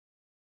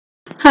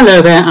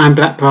Hello there, I'm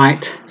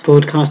Blackbright,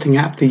 broadcasting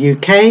out of the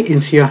UK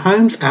into your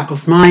homes, out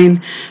of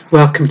mine.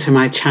 Welcome to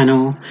my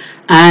channel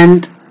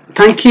and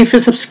thank you for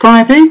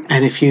subscribing.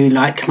 And if you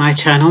like my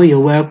channel, you're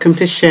welcome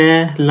to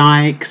share,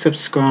 like,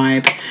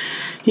 subscribe.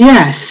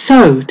 Yes,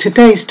 so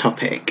today's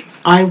topic,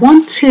 I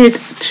wanted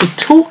to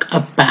talk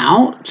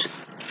about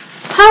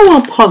how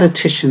our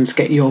politicians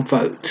get your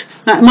vote.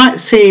 Now, it might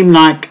seem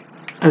like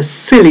a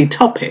silly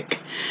topic,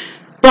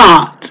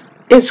 but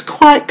it's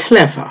quite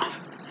clever.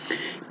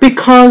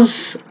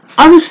 Because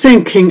I was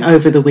thinking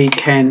over the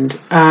weekend,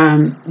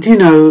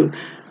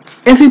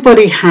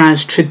 everybody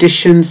has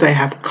traditions, they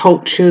have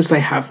cultures, they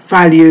have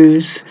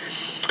values.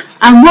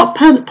 And what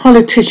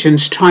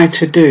politicians try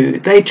to do,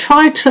 they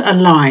try to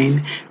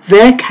align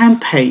their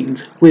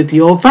campaigns with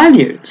your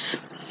values.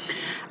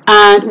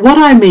 And what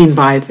I mean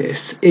by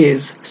this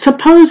is,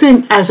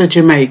 supposing as a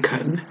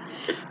Jamaican,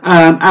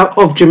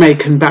 of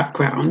Jamaican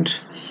background,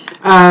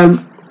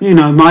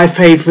 my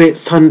favourite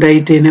Sunday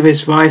dinner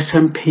is rice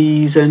and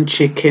peas and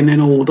chicken and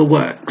all the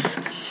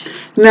works.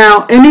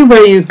 Now,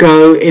 anywhere you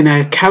go in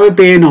a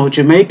Caribbean or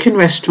Jamaican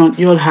restaurant,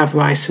 you'll have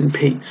rice and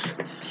peas.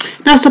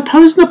 Now,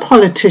 supposing a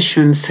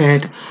politician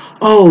said,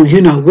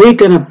 we're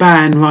going to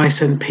ban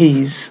rice and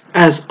peas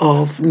as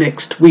of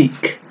next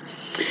week.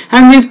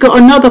 And we've got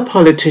another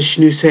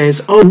politician who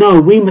says, oh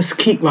no, we must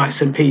keep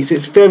rice and peas.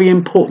 It's very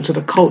important to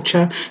the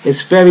culture.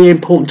 It's very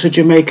important to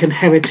Jamaican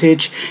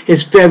heritage.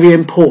 It's very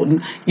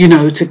important,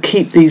 to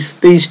keep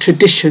these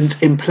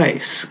traditions in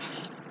place.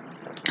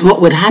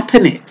 What would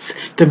happen is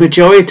the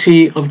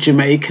majority of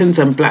Jamaicans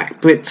and Black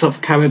Brits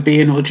of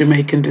Caribbean or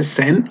Jamaican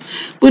descent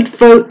would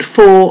vote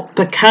for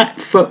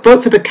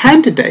the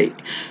candidate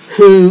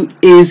who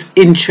is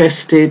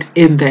interested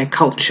in their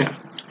culture.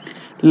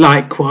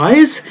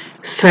 Likewise,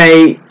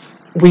 say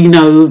we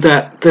know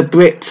that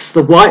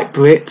the white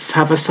Brits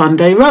have a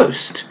Sunday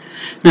roast.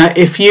 Now,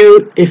 if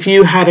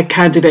you had a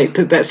candidate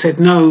that said,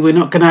 no, we're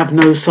not going to have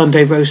no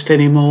Sunday roast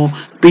anymore,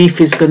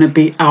 beef is going to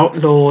be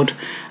outlawed,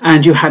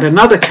 and you had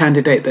another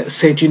candidate that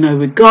said,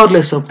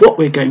 regardless of what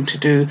we're going to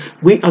do,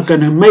 we are going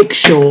to make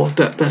sure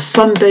that the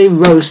Sunday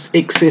roast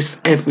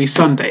exists every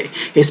Sunday.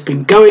 It's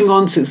been going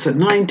on since the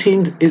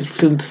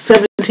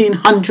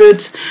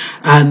 1700s,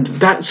 and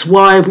that's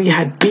why we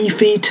had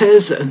beef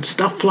eaters and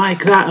stuff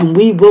like that, and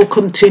we will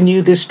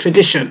continue this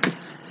tradition.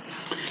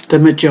 The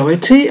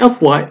majority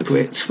of white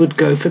Brits would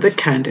go for the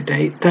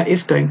candidate that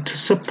is going to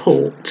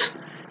support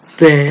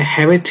their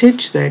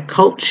heritage, their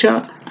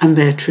culture, and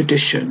their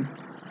tradition.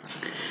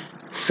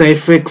 Say,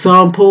 for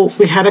example,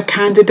 we had a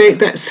candidate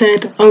that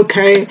said,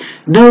 okay,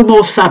 no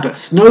more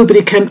Sabbaths.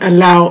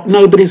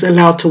 Nobody's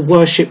allowed to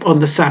worship on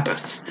the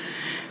Sabbath.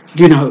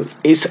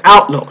 It's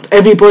outlawed.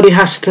 Everybody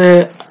has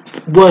to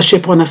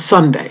worship on a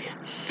Sunday.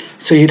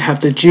 So you'd have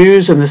the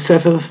Jews and the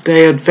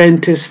Seventh-day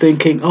Adventists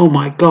thinking, oh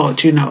my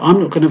God, I'm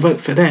not going to vote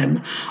for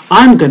them.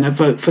 I'm going to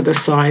vote for the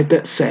side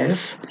that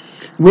says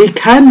we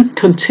can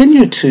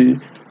continue to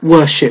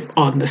worship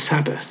on the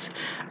Sabbath.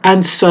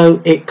 And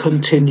so it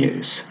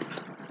continues.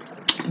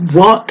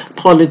 What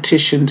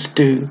politicians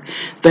do,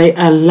 they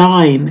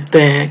align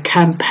their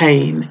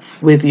campaign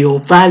with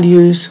your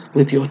values,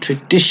 with your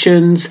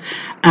traditions,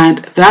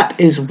 and that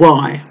is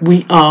why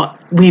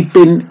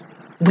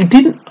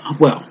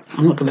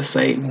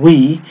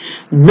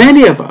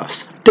many of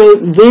us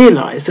don't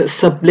realise that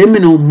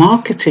subliminal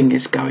marketing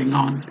is going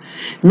on.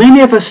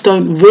 Many of us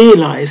don't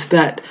realise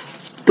that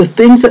the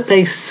things that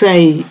they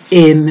say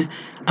in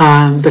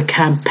the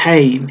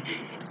campaign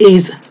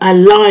is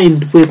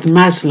aligned with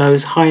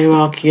Maslow's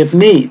hierarchy of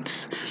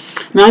needs.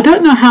 Now, I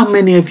don't know how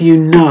many of you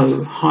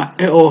know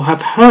or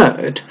have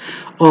heard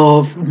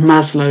of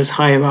Maslow's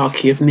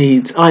hierarchy of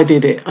needs. I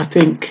did it, I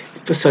think,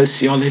 for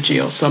sociology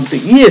or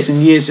something years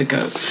and years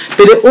ago,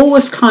 but it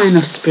always kind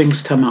of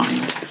springs to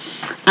mind,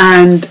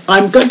 and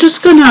I'm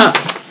just gonna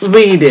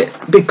read it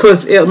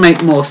because it'll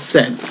make more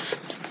sense.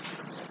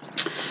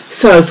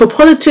 So for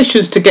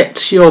politicians to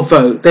get your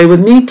vote, they would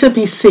need to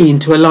be seen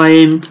to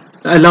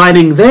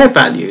aligning their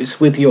values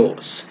with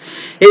yours.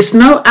 It's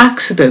no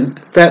accident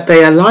that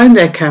they align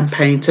their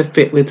campaign to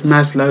fit with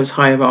Maslow's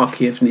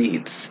hierarchy of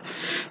needs.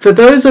 For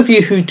those of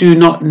you who do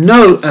not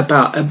know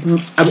about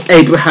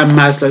Abraham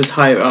Maslow's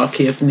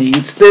hierarchy of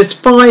needs, there's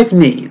 5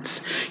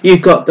 needs.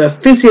 You've got the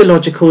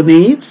physiological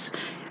needs,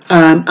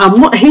 and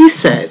what he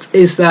says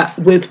is that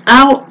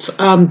without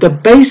the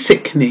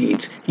basic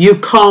needs, you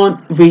can't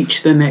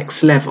reach the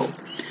next level.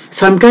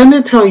 So I'm going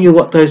to tell you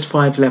what those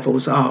 5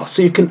 levels are,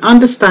 so you can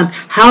understand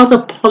how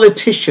the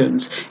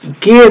politicians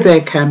gear their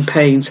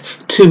campaigns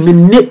to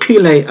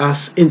manipulate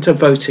us into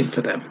voting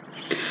for them.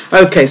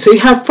 Okay, so you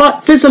have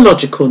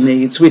physiological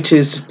needs, which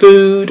is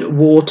food,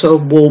 water,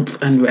 warmth,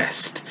 and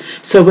rest.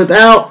 So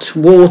without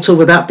water,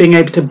 without being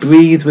able to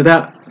breathe,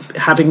 without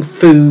having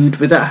food,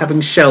 without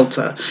having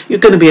shelter, you're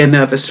going to be a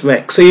nervous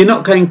wreck. So you're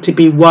not going to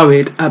be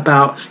worried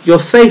about your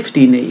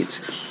safety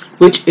needs,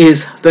 which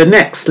is the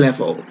next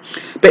level.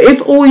 But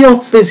if all your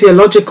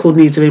physiological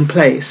needs are in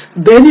place,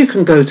 then you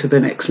can go to the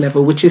next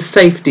level, which is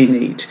safety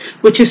needs,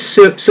 which is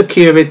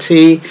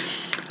security,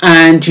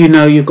 and you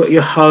know, you've got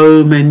your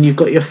home and you've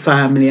got your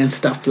family and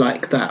stuff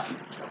like that.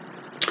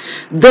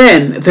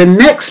 Then the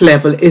next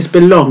level is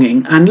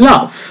belonging and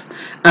love.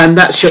 And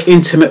that's your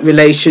intimate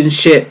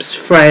relationships,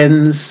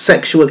 friends,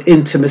 sexual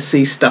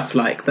intimacy, stuff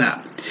like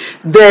that.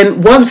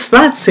 Then once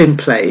that's in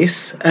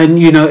place and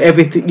you know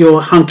everything, you're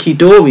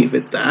hunky-dory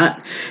with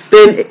that,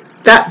 then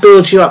that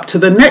builds you up to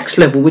the next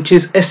level, which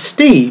is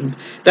esteem.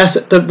 That's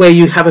where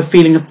you have a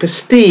feeling of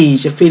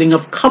prestige, a feeling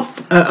of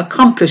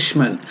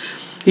accomplishment.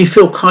 You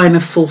feel kind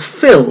of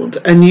fulfilled,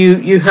 and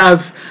you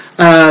have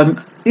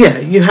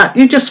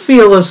you just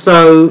feel as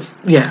though,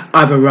 yeah,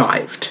 I've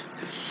arrived.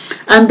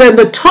 And then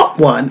the top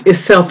one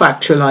is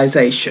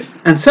self-actualization.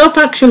 And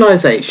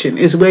self-actualization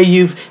is where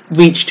you've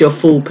reached your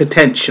full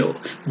potential.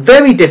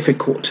 Very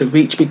difficult to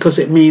reach because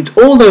it means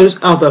all those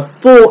other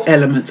 4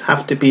 elements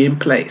have to be in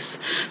place.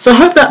 So I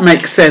hope that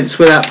makes sense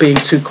without being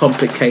too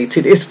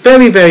complicated. It's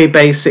very, very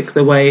basic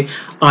the way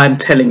I'm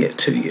telling it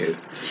to you.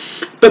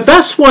 But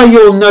that's why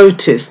you'll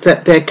notice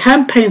that their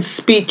campaign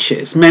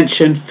speeches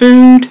mention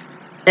food,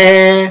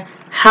 air,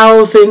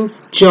 housing,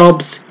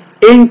 jobs,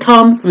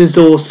 income,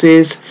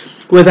 resources,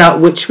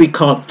 without which we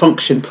can't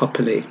function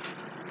properly.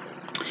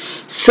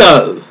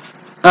 So,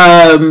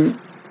 yeah,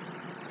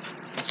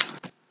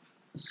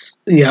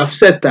 I've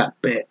said that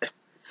bit.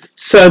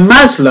 So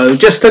Maslow,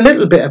 just a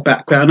little bit of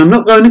background, I'm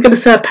not only going to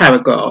say a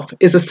paragraph,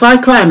 is a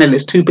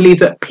psychoanalyst who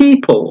believes that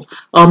people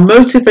are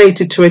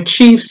motivated to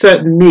achieve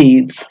certain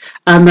needs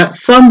and that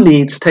some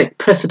needs take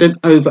precedent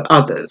over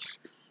others.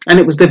 And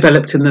it was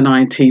developed in the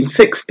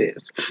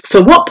 1960s.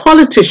 So what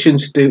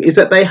politicians do is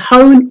that they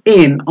hone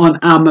in on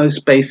our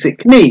most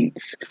basic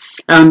needs.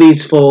 Our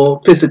needs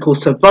for physical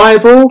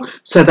survival.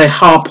 So they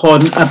harp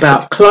on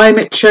about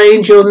climate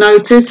change, you'll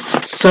notice.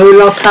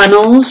 Solar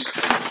panels.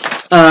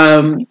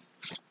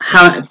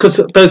 Because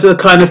those are the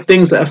kind of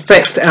things that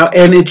affect our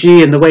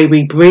energy and the way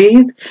we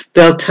breathe.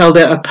 They'll tell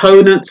their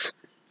opponents,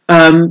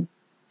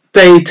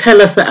 they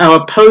tell us that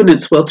our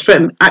opponents will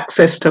threaten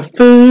access to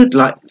food,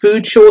 like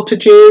food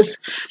shortages,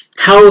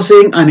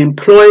 housing,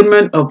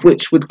 unemployment, of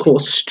which would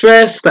cause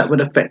stress that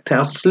would affect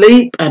our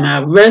sleep and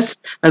our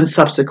rest and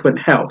subsequent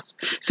health.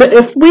 So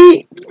if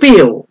we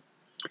feel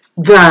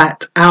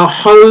that our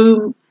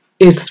home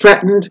is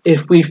threatened,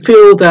 if we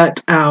feel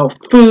that our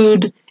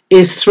food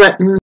is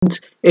threatened,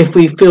 if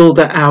we feel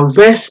that our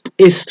rest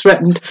is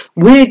threatened,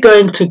 we're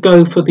going to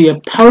go for the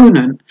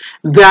opponent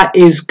that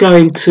is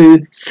going to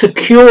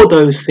secure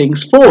those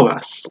things for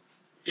us.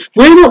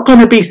 We're not going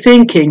to be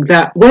thinking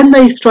that when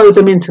they throw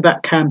them into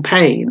that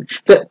campaign,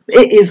 that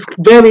it is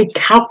very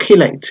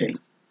calculating.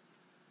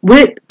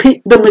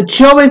 The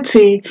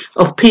majority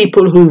of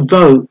people who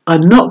vote are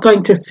not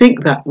going to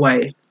think that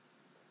way.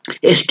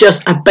 It's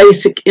just a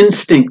basic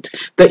instinct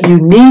that you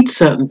need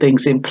certain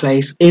things in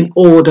place in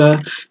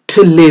order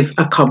to live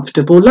a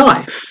comfortable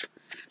life.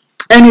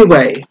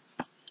 Anyway,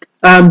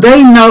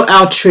 they know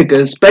our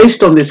triggers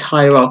based on this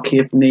hierarchy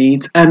of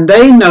needs, and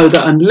they know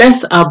that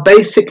unless our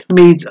basic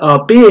needs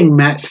are being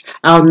met,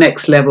 our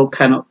next level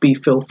cannot be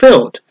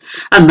fulfilled.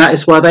 And that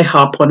is why they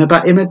harp on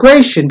about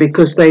immigration,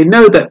 because they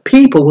know that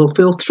people will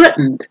feel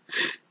threatened.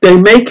 They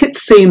make it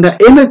seem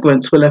that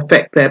immigrants will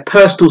affect their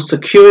personal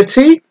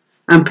security,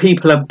 and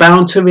people are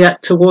bound to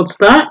react towards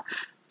that.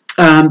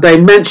 They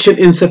mention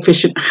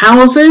insufficient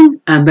housing,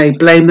 and they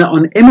blame that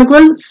on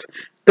immigrants.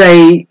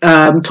 They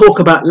talk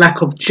about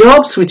lack of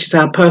jobs, which is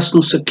our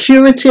personal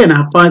security and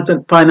our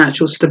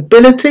financial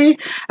stability,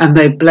 and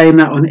they blame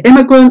that on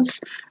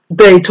immigrants.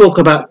 They talk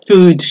about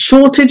food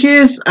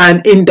shortages,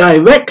 and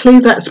indirectly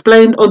that's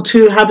blamed on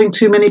having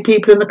too many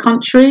people in the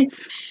country.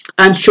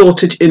 And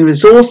shortage in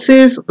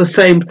resources, the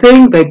same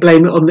thing, they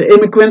blame it on the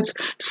immigrants.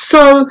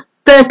 So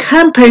their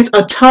campaigns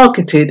are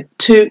targeted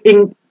to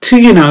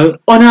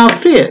on our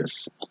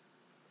fears.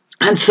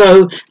 And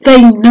so they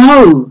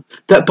know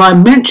that by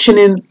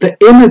mentioning the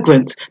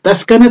immigrants,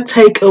 that's going to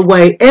take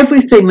away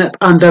everything that's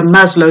under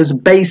Maslow's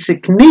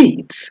basic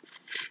needs.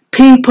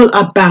 People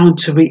are bound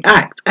to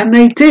react, and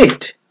they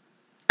did,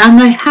 and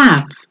they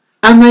have,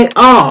 and they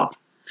are,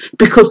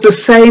 because the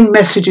same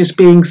message is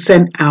being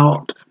sent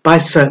out by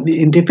certain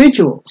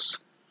individuals.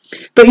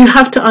 But you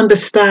have to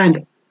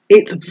understand,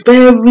 it's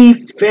very,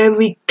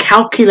 very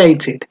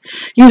calculated.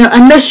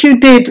 Unless you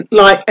did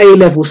like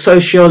A-level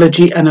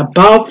sociology and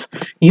above,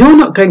 you're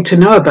not going to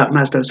know about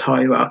Maslow's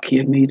hierarchy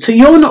of needs. So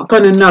you're not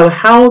going to know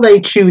how they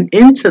tune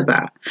into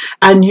that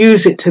and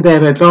use it to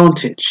their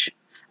advantage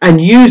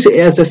and use it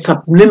as a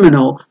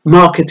subliminal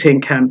marketing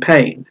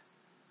campaign.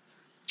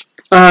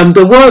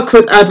 They work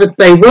with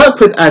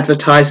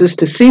advertisers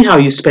to see how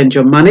you spend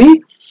your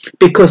money,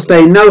 because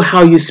they know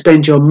how you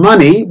spend your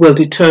money will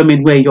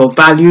determine where your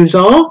values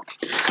are,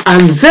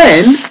 and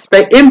then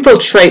they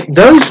infiltrate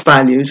those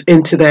values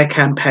into their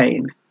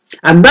campaign.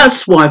 And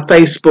that's why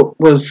Facebook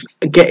was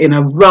getting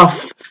a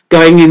rough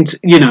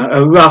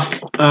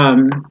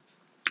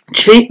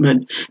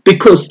treatment,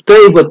 because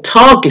they were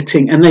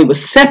targeting and they were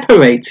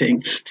separating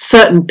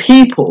certain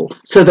people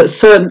so that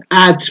certain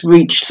ads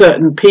reached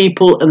certain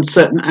people and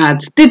certain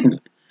ads didn't.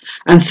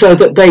 And so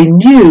that they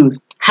knew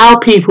how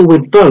people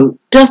would vote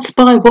just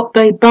by what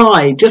they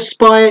buy, just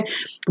by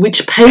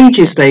which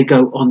pages they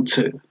go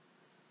onto.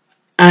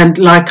 And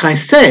like I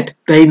said,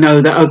 they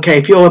know that, okay,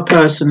 if you're a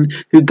person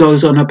who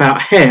goes on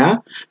about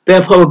hair,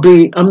 they're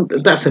probably,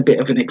 that's a bit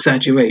of an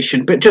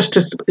exaggeration, but just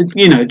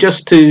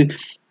to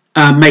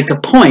make a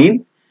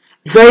point,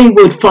 they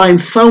would find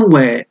some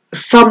way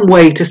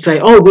to say,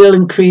 oh, we'll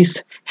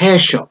increase hair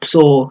shops,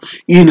 or,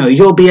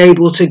 you'll be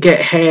able to get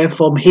hair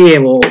from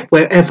here or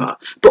wherever.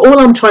 But all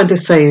I'm trying to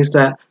say is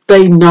that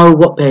they know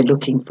what they're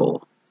looking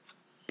for.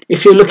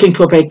 If you're looking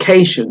for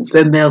vacations,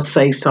 then they'll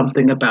say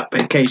something about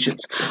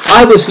vacations.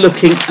 I was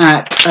looking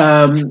at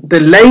the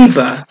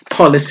Labour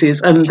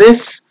policies, and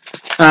this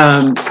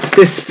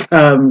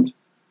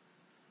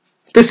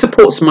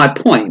supports my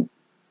point,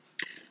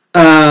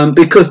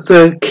 because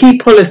the key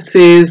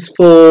policies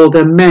for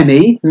the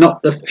many,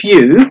 not the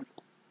few,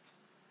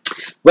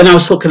 when I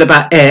was talking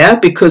about air,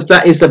 because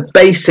that is the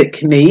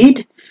basic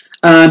need,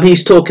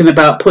 he's talking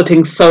about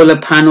putting solar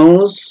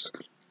panels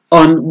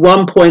on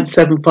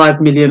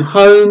 1.75 million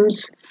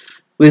homes,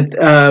 with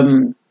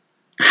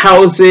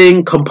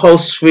housing,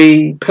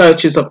 compulsory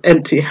purchase of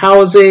empty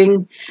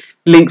housing,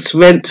 links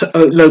rent to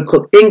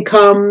local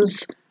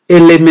incomes,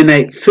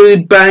 eliminate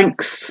food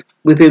banks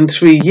within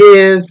 3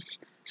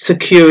 years,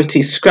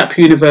 security, scrap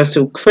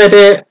universal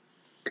credit,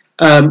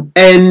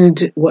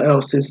 end, what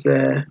else is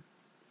there?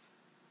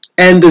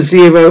 End the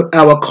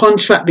 0-hour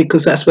contract,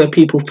 because that's where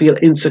people feel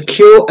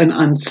insecure and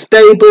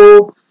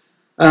unstable.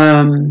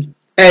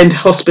 End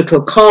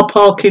hospital car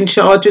parking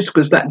charges,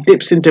 because that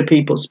dips into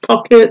people's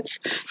pockets,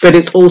 but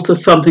it's also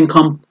something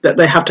that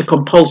they have to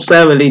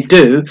compulsorily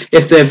do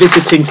if they're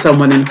visiting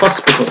someone in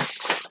hospital.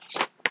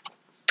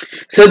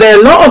 So there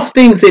are a lot of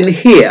things in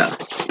here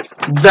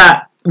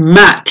that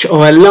match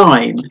or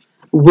align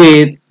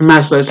with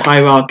Maslow's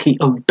hierarchy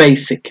of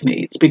basic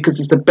needs, because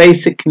it's the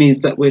basic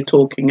needs that we're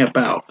talking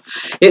about.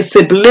 It's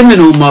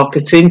subliminal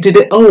marketing.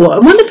 I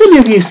wonder if any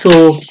of you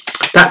saw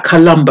that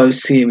Columbo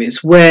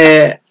series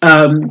where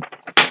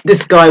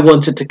this guy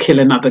wanted to kill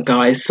another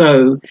guy,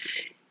 so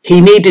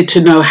he needed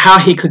to know how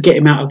he could get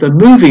him out of the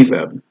movie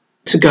room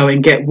to go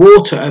and get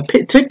water at a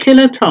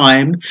particular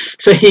time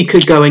so he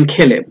could go and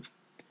kill him.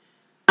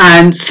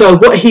 And so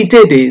what he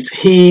did is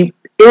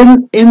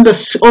on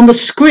the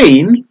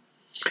screen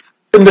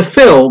in the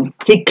film,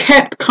 he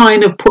kept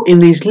kind of putting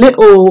these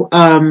little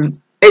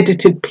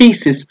edited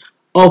pieces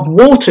of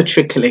water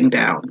trickling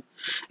down.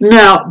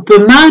 Now,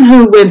 the man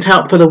who went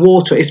out for the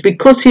water, is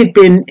because he'd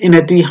been in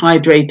a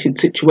dehydrated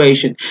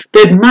situation.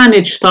 They'd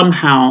managed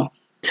somehow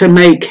to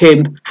make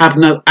him have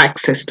no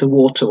access to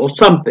water or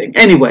something.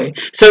 Anyway,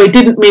 so it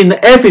didn't mean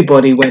that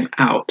everybody went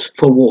out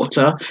for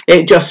water.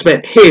 It just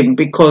meant him,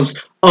 because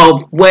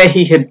of where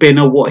he had been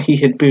or what he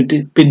had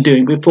been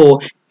doing before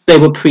they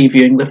were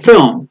previewing the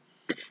film.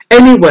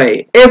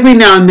 Anyway, every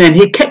now and then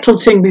he kept on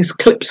seeing these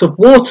clips of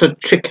water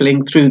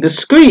trickling through the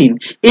screen,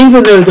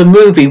 even though the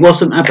movie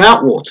wasn't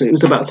about water. It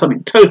was about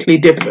something totally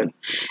different.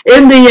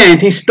 In the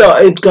end, he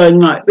started going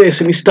like this,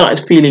 and he started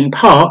feeling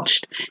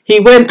parched. He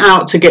went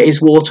out to get his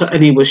water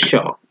and he was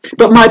shot.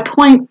 But my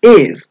point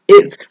is,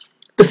 it's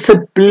the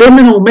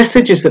subliminal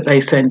messages that they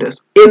send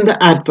us in the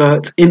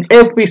adverts, in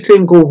every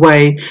single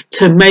way,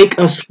 to make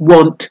us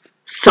want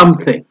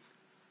something.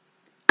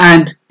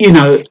 And,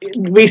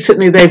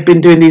 recently they've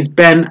been doing these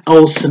Ben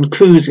Olsen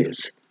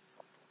cruises.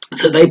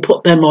 So they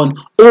put them on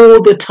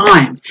all the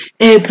time,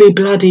 every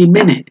bloody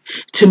minute,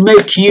 to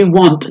make you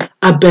want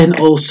a Ben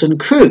Olsen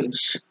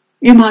cruise.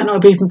 You might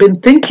not have even been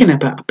thinking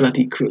about a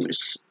bloody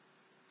cruise.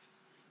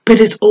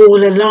 But it's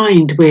all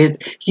aligned with,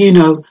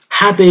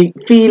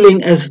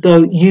 feeling as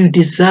though you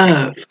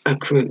deserve a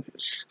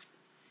cruise.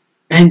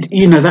 And,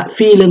 that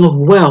feeling of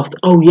wealth.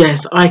 Oh,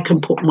 yes, I can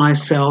put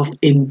myself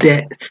in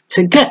debt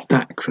to get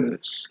that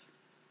cruise.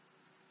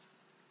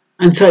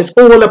 And so it's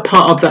all a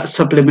part of that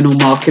subliminal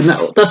marketing.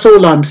 That's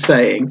all I'm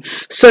saying.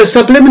 So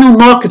subliminal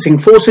marketing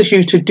forces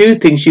you to do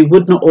things you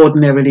would not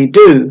ordinarily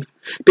do.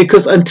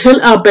 Because until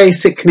our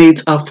basic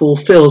needs are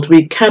fulfilled,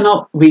 we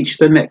cannot reach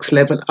the next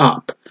level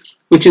up,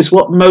 which is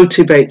what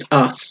motivates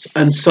us,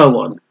 and so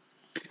on.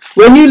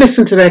 When you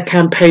listen to their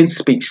campaign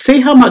speech, see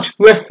how much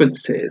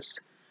references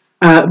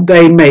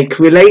they make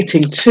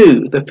relating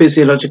to the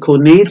physiological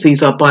needs.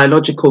 These are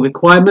biological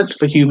requirements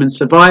for human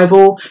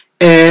survival: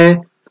 air,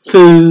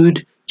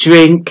 food,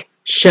 drink,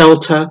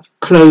 shelter,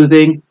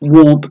 clothing,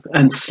 warmth,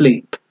 and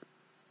sleep.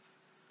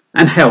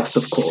 And health,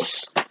 of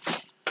course.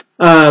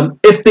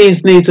 If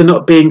these needs are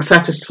not being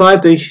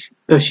satisfied,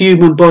 the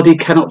human body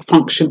cannot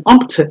function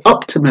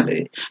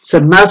optimally. So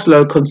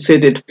Maslow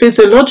considered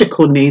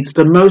physiological needs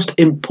the most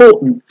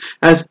important,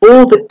 as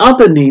all the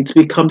other needs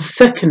become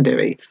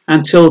secondary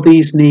until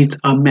these needs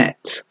are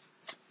met.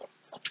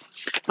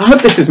 I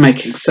hope this is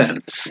making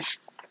sense.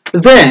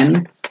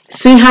 Then,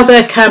 see how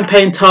their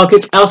campaign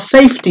targets our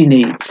safety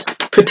needs: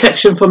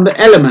 protection from the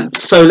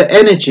elements, solar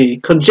energy,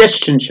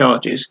 congestion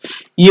charges,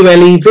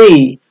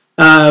 ULEV,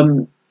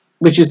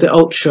 which is the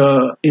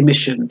ultra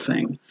emission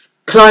thing,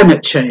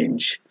 climate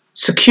change,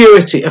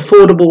 security,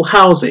 affordable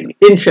housing,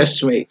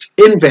 interest rates,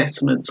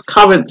 investments,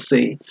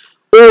 currency,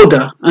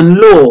 order and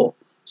law.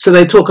 So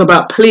they talk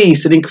about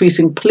police and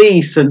increasing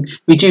police and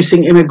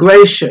reducing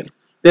immigration.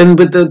 Then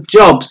with the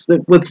jobs,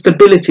 with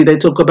stability, they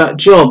talk about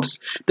jobs.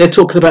 They're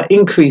talking about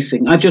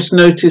increasing. I just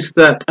noticed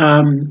that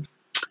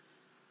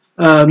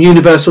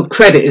universal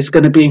credit is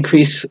going to be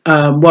increased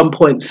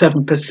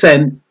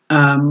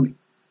 1.7%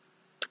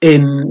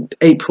 in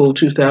April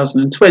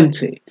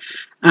 2020.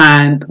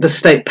 And the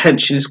state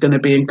pension is going to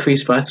be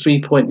increased by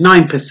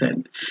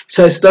 3.9%.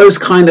 So it's those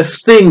kind of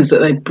things that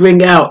they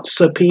bring out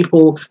so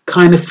people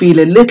kind of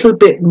feel a little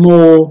bit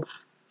more.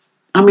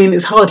 I mean,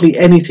 it's hardly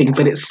anything,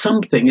 but it's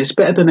something. It's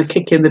better than a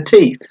kick in the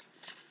teeth.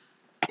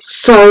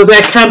 So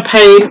their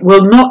campaign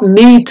will not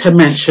need to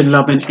mention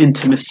love and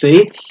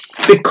intimacy,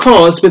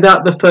 because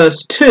without the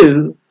first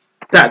two,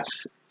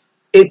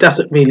 it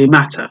doesn't really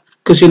matter,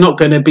 because you're not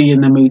going to be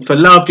in the mood for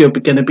love. You're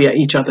going to be at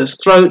each other's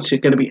throats.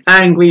 You're going to be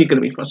angry. You're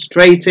going to be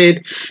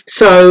frustrated.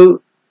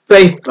 So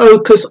they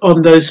focus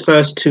on those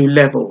first two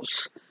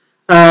levels.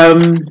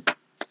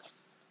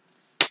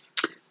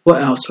 What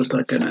else was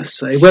I going to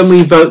say? When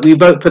we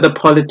vote for the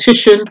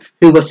politician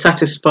who will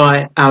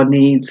satisfy our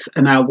needs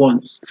and our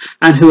wants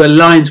and who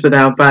aligns with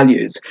our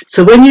values.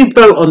 So when you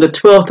vote on the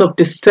 12th of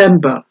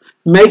December,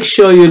 make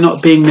sure you're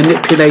not being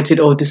manipulated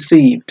or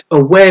deceived.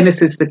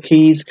 Awareness is the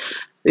key.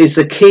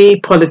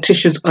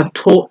 Politicians are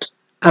taught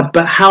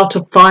about how to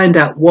find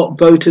out what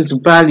voters'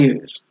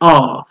 values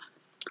are.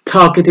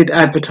 Targeted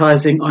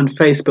advertising on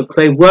Facebook.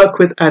 They work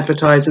with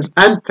advertisers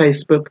and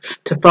Facebook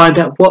to find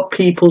out what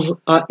people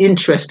are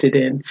interested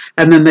in,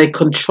 and then they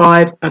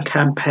contrive a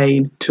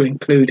campaign to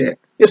include it.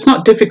 It's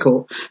not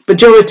difficult.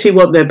 Majority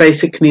want their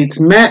basic needs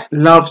met,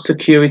 love,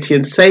 security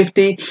and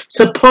safety,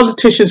 so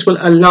politicians will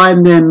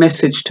align their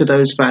message to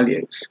those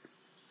values.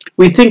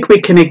 We think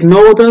we can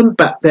ignore them,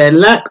 but their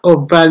lack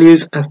of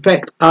values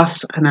affect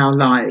us and our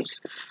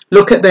lives.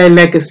 Look at their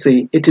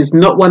legacy. It is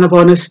not one of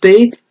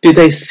honesty. Do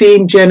they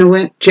seem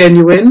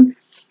genuine?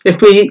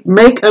 If we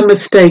make a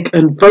mistake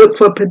and vote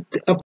for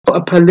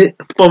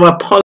a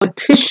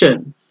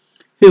politician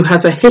who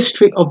has a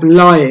history of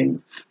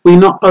lying, we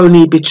not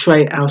only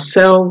betray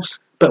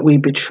ourselves, but we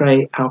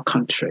betray our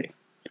country.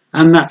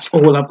 And that's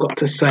all I've got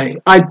to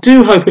say. I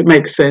do hope it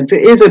makes sense.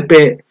 It is a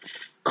bit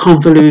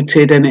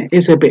convoluted and it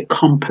is a bit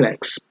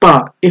complex,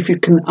 but if you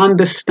can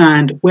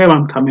understand where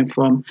I'm coming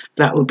from,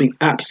 that would be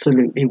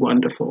absolutely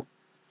wonderful.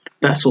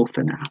 That's all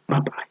for now. Bye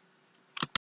bye.